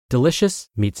Delicious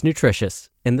meets nutritious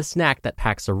in the snack that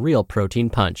packs a real protein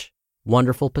punch.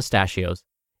 Wonderful Pistachios.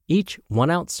 Each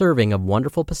 1-ounce serving of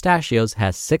Wonderful Pistachios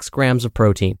has 6 grams of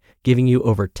protein, giving you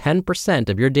over 10%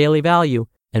 of your daily value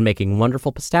and making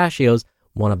Wonderful Pistachios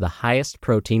one of the highest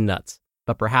protein nuts.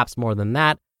 But perhaps more than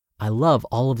that, I love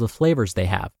all of the flavors they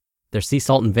have. Their sea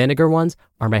salt and vinegar ones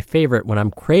are my favorite when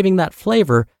I'm craving that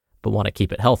flavor but want to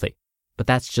keep it healthy. But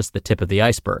that's just the tip of the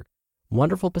iceberg.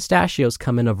 Wonderful Pistachios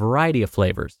come in a variety of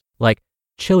flavors, like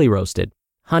chili roasted,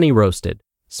 honey roasted,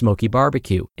 smoky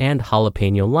barbecue, and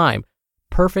jalapeno lime,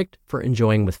 perfect for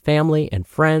enjoying with family and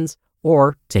friends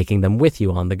or taking them with you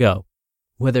on the go.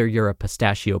 Whether you're a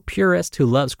pistachio purist who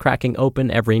loves cracking open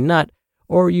every nut,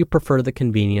 or you prefer the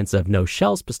convenience of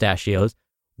no-shells pistachios,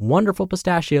 Wonderful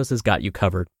Pistachios has got you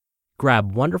covered.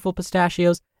 Grab Wonderful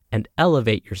Pistachios and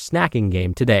elevate your snacking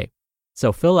game today.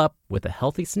 So fill up with a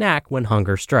healthy snack when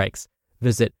hunger strikes.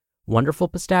 Visit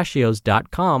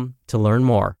wonderfulpistachios.com to learn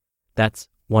more. That's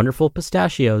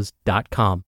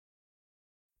wonderfulpistachios.com.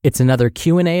 It's another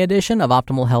Q&A edition of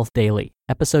Optimal Health Daily,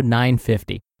 episode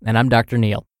 950, and I'm Dr.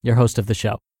 Neal, your host of the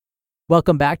show.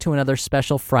 Welcome back to another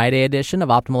special Friday edition of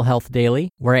Optimal Health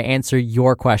Daily, where I answer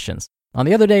your questions. On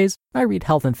the other days, I read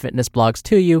health and fitness blogs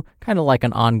to you, kind of like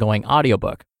an ongoing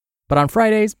audiobook. But on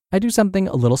Fridays, I do something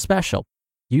a little special.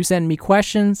 You send me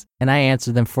questions, and I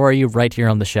answer them for you right here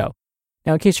on the show.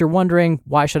 Now, in case you're wondering,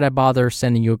 why should I bother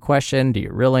sending you a question? Do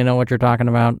you really know what you're talking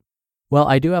about? Well,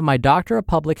 I do have my Doctor of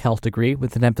Public Health degree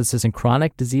with an emphasis in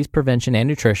chronic disease prevention and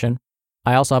nutrition.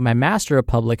 I also have my Master of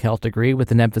Public Health degree with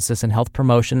an emphasis in health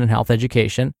promotion and health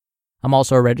education. I'm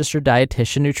also a registered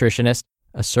dietitian nutritionist,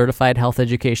 a certified health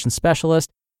education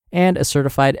specialist, and a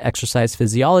certified exercise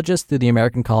physiologist through the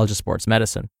American College of Sports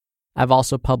Medicine. I've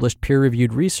also published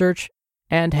peer-reviewed research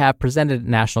and have presented at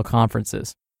national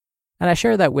conferences. And I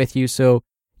share that with you so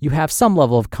you have some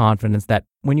level of confidence that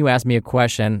when you ask me a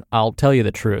question, I'll tell you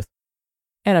the truth.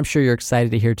 And I'm sure you're excited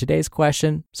to hear today's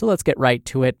question, so let's get right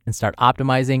to it and start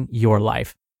optimizing your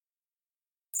life.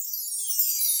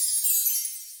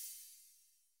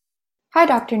 Hi,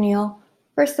 Dr. Neal.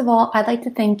 First of all, I'd like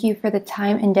to thank you for the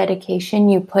time and dedication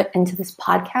you put into this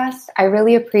podcast. I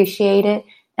really appreciate it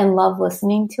and love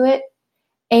listening to it.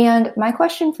 And my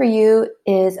question for you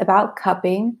is about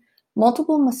cupping.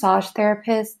 Multiple massage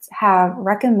therapists have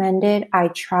recommended I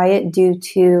try it due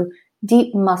to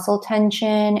deep muscle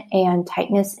tension and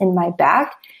tightness in my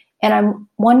back. And I'm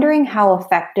wondering how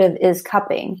effective is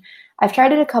cupping. I've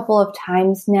tried it a couple of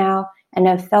times now and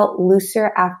have felt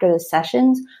looser after the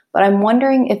sessions, but I'm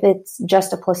wondering if it's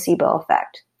just a placebo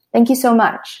effect. Thank you so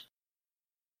much.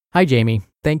 Hi, Jamie.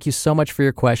 Thank you so much for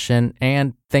your question,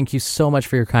 and thank you so much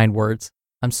for your kind words.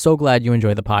 I'm so glad you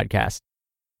enjoy the podcast.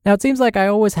 Now, it seems like I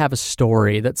always have a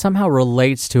story that somehow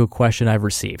relates to a question I've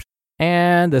received,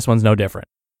 and this one's no different.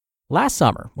 Last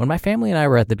summer, when my family and I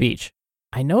were at the beach,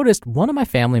 I noticed one of my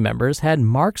family members had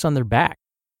marks on their back.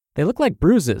 They looked like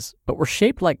bruises, but were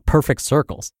shaped like perfect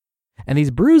circles. And these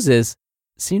bruises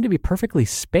seemed to be perfectly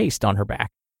spaced on her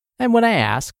back. And when I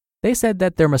asked, they said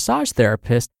that their massage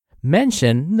therapist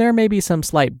mentioned there may be some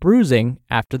slight bruising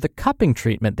after the cupping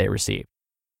treatment they received.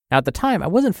 Now, at the time, I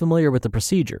wasn't familiar with the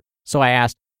procedure, so I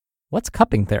asked, "What's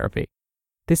cupping therapy?"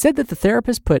 They said that the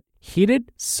therapist put heated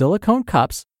silicone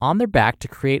cups on their back to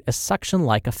create a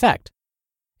suction-like effect.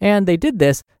 And they did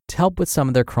this to help with some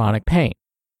of their chronic pain.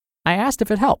 I asked if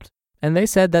it helped, and they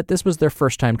said that this was their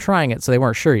first time trying it, so they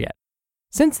weren't sure yet.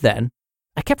 Since then,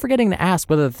 I kept forgetting to ask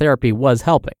whether the therapy was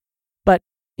helping. But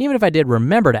even if I did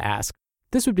remember to ask,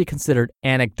 this would be considered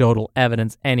anecdotal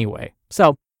evidence anyway.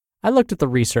 So I looked at the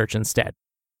research instead.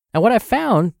 And what I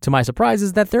found, to my surprise,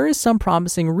 is that there is some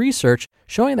promising research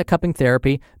showing that cupping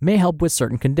therapy may help with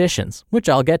certain conditions, which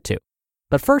I'll get to.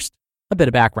 But first, a bit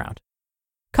of background.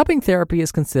 Cupping therapy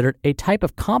is considered a type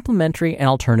of complementary and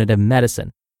alternative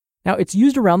medicine. Now, it's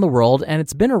used around the world and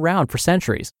it's been around for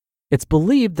centuries. It's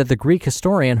believed that the Greek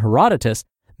historian Herodotus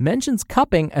mentions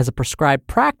cupping as a prescribed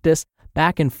practice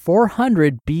back in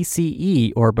 400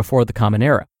 BCE or before the Common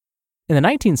Era. In the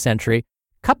 19th century,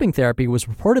 cupping therapy was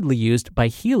reportedly used by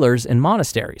healers in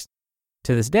monasteries.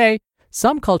 To this day,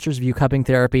 some cultures view cupping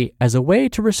therapy as a way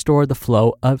to restore the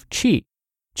flow of qi.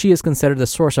 Qi is considered the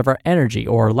source of our energy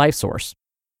or life source.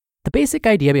 The basic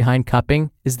idea behind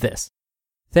cupping is this.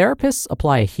 Therapists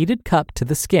apply a heated cup to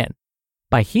the skin.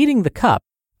 By heating the cup,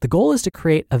 the goal is to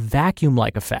create a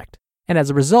vacuum-like effect. And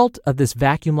as a result of this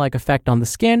vacuum-like effect on the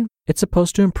skin, it's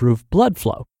supposed to improve blood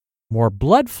flow. More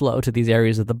blood flow to these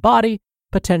areas of the body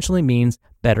potentially means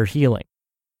better healing.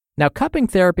 Now, cupping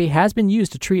therapy has been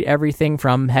used to treat everything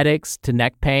from headaches to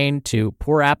neck pain to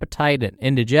poor appetite and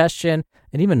indigestion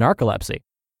and even narcolepsy.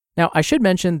 Now, I should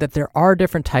mention that there are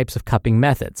different types of cupping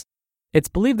methods. It's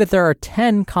believed that there are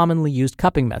 10 commonly used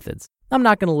cupping methods. I'm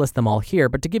not going to list them all here,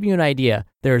 but to give you an idea,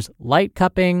 there's light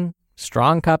cupping,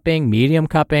 strong cupping, medium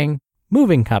cupping,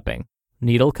 moving cupping,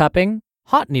 needle cupping,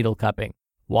 hot needle cupping,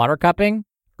 water cupping,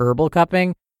 herbal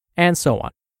cupping, and so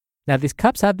on. Now, these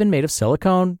cups have been made of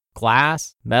silicone,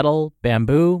 glass, metal,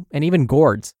 bamboo, and even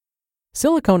gourds.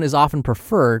 Silicone is often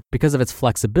preferred because of its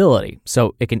flexibility,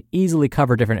 so it can easily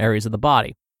cover different areas of the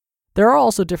body. There are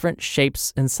also different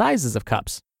shapes and sizes of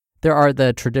cups. There are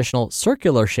the traditional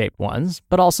circular-shaped ones,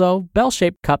 but also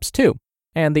bell-shaped cups too,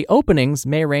 and the openings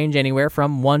may range anywhere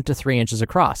from 1 to 3 inches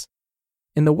across.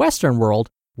 In the Western world,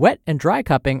 wet and dry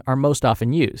cupping are most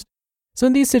often used. So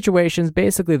in these situations,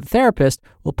 basically the therapist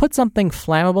will put something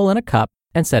flammable in a cup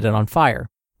and set it on fire.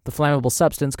 The flammable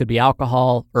substance could be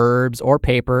alcohol, herbs, or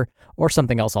paper, or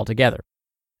something else altogether.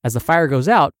 As the fire goes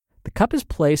out, the cup is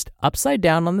placed upside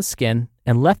down on the skin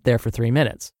and left there for 3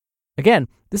 minutes. Again,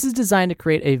 this is designed to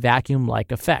create a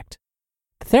vacuum-like effect.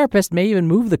 The therapist may even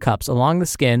move the cups along the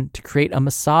skin to create a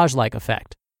massage-like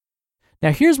effect.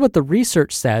 Now here's what the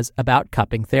research says about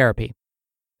cupping therapy.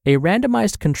 A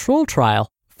randomized control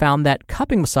trial found that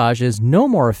cupping massage is no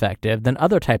more effective than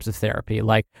other types of therapy,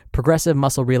 like progressive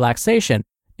muscle relaxation,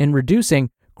 in reducing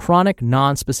chronic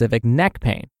non-specific neck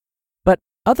pain. But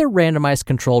other randomized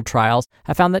controlled trials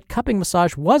have found that cupping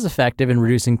massage was effective in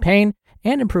reducing pain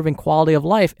and improving quality of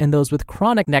life in those with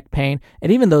chronic neck pain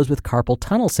and even those with carpal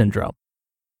tunnel syndrome.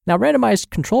 Now,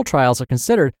 randomized control trials are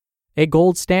considered a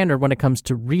gold standard when it comes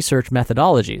to research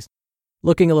methodologies.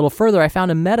 Looking a little further, I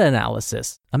found a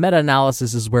meta-analysis. A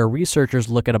meta-analysis is where researchers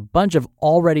look at a bunch of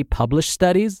already published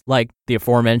studies, like the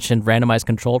aforementioned randomized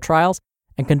control trials,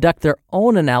 and conduct their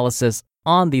own analysis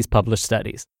on these published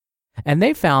studies. And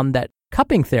they found that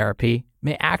cupping therapy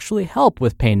may actually help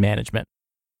with pain management.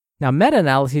 Now,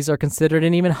 meta-analyses are considered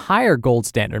an even higher gold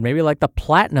standard, maybe like the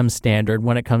platinum standard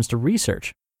when it comes to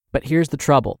research. But here's the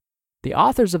trouble. The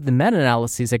authors of the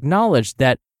meta-analyses acknowledged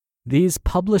that these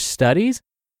published studies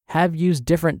have used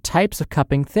different types of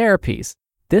cupping therapies.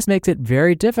 This makes it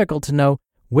very difficult to know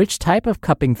which type of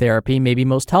cupping therapy may be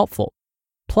most helpful.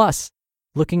 Plus,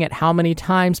 looking at how many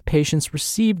times patients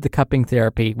received the cupping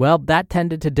therapy, well, that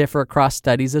tended to differ across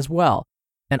studies as well.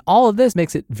 And all of this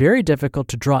makes it very difficult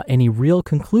to draw any real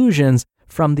conclusions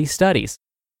from these studies.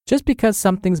 Just because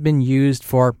something's been used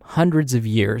for hundreds of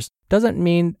years doesn't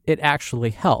mean it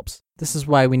actually helps. This is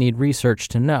why we need research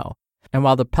to know. And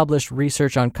while the published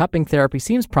research on cupping therapy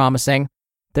seems promising,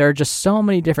 there are just so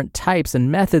many different types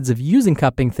and methods of using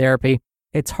cupping therapy,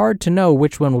 it's hard to know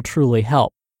which one will truly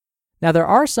help. Now, there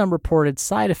are some reported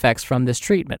side effects from this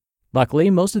treatment. Luckily,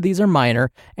 most of these are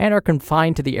minor and are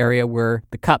confined to the area where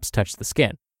the cups touch the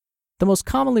skin. The most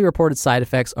commonly reported side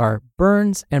effects are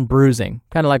burns and bruising,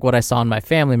 kind of like what I saw in my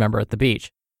family member at the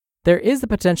beach. There is the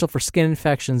potential for skin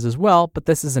infections as well, but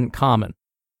this isn't common.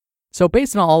 So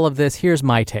based on all of this, here's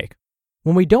my take.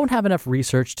 When we don't have enough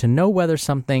research to know whether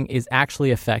something is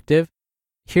actually effective,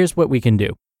 here's what we can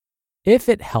do. If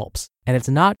it helps and it's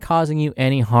not causing you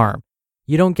any harm,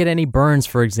 you don't get any burns,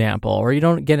 for example, or you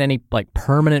don't get any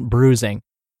permanent bruising,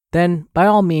 then by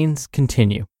all means,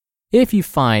 continue. If you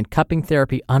find cupping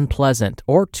therapy unpleasant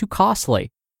or too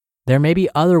costly, there may be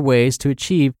other ways to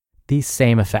achieve these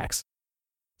same effects.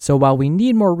 So while we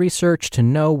need more research to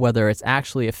know whether it's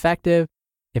actually effective,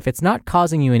 if it's not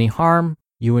causing you any harm,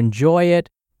 you enjoy it,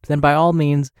 then by all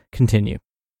means, continue.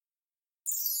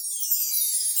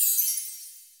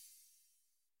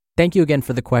 Thank you again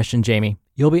for the question, Jamie.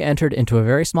 You'll be entered into a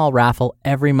very small raffle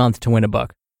every month to win a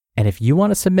book. And if you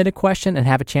want to submit a question and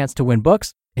have a chance to win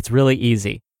books, it's really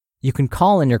easy. You can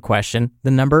call in your question.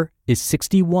 The number is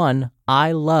 61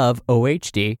 I love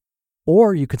OHD,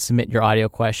 or you could submit your audio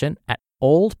question at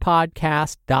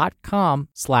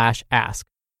oldpodcast.com/ask.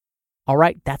 All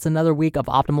right, that's another week of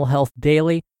Optimal Health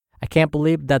Daily. I can't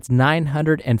believe that's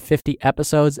 950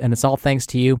 episodes, and it's all thanks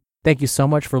to you. Thank you so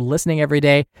much for listening every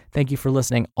day. Thank you for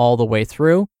listening all the way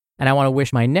through. And I want to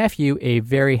wish my nephew a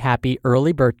very happy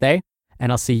early birthday.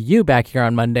 And I'll see you back here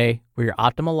on Monday where your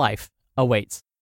optimal life awaits.